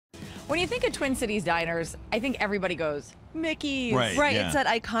When you think of Twin Cities diners, I think everybody goes, Mickey's. Right, Yeah. It's that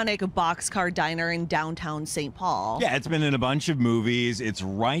iconic boxcar diner in downtown St. Paul. Yeah, it's been in a bunch of movies. It's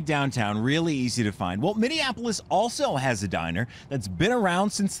right downtown, really easy to find. Well, Minneapolis also has a diner that's been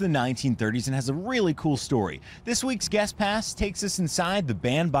around since the 1930s and has a really cool story. This week's Guest Pass takes us inside the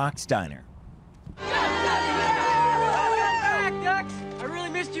Bandbox Diner. Back, Ducks! I really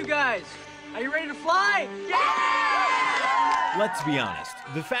missed you guys. Are you ready to fly? Yeah! Let's be honest,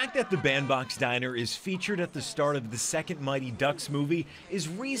 the fact that the Bandbox Diner is featured at the start of the second Mighty Ducks movie is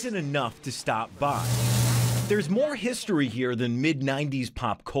reason enough to stop by. There's more history here than mid-90s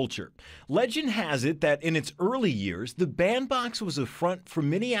pop culture. Legend has it that in its early years, the Bandbox was a front for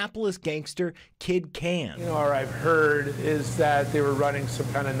Minneapolis gangster Kid Can. You know, or I've heard is that they were running some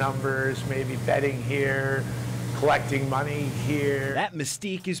kind of numbers, maybe betting here, collecting money here. That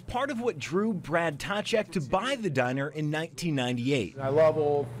mystique is part of what drew Brad Tachek to buy the diner in 1998. I love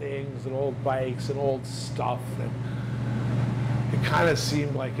old things and old bikes and old stuff, and it kind of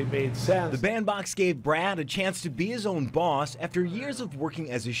seemed like it made sense. The Bandbox gave Brad a chance to be his own boss after years of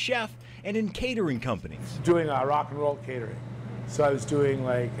working as a chef and in catering companies. Doing rock and roll catering. So I was doing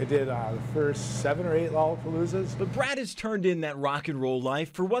I did the first 7 or 8 Lollapaloozas. But Brad has turned in that rock and roll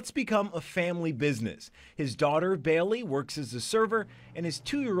life for what's become a family business. His daughter, Bailey, works as a server, and his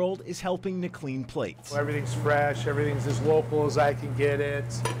 2-year-old is helping to clean plates. Everything's fresh, everything's as local as I can get it,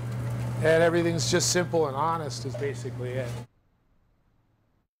 and everything's just simple and honest is basically it.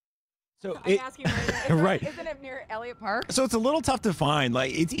 So I'm asking right. Isn't it near Elliott Park? So it's a little tough to find.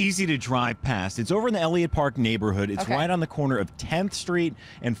 It's easy to drive past. It's over in the Elliott Park neighborhood. It's right on the corner of 10th Street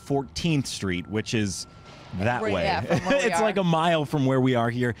and 14th Street, which is that way. Yeah, from where we it's are. like a mile from where we are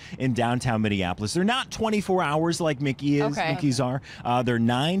here in downtown Minneapolis. They're not 24 hours like Mickey's are. They're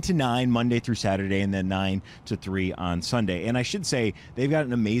 9 to 9 Monday through Saturday, and then 9 to 3 on Sunday. And I should say, they've got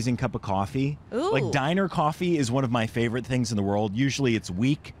an amazing cup of coffee. Ooh. Like, diner coffee is one of my favorite things in the world. Usually it's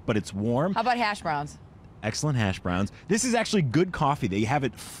weak, but it's warm. How about hash browns? Excellent hash browns. This is actually good coffee. They have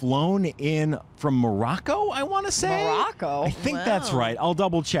it flown in from Morocco, I want to say. Morocco? I think that's right. I'll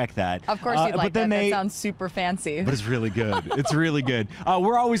double check that. Of course you'd like but then that. That sounds super fancy. But it's really good. It's really good.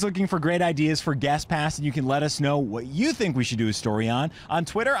 We're always looking for great ideas for Guest Pass, and you can let us know what you think we should do a story on. On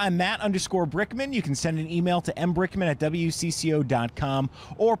Twitter, I'm Matt_Brickman. You can send an email to mbrickman@WCCO.com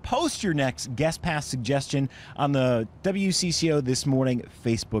or post your next Guest Pass suggestion on the WCCO This Morning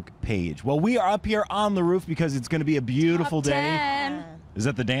Facebook page. Well, we are up here on the roof because it's going to be a beautiful Top day. 10. Is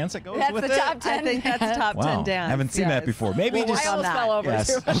that the dance that goes That's with the it? top 10. I think that's the top 10 dance. Haven't seen that before. Maybe We'll just work on I almost that. fell over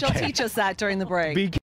Yes. too. She'll teach us that during the break. be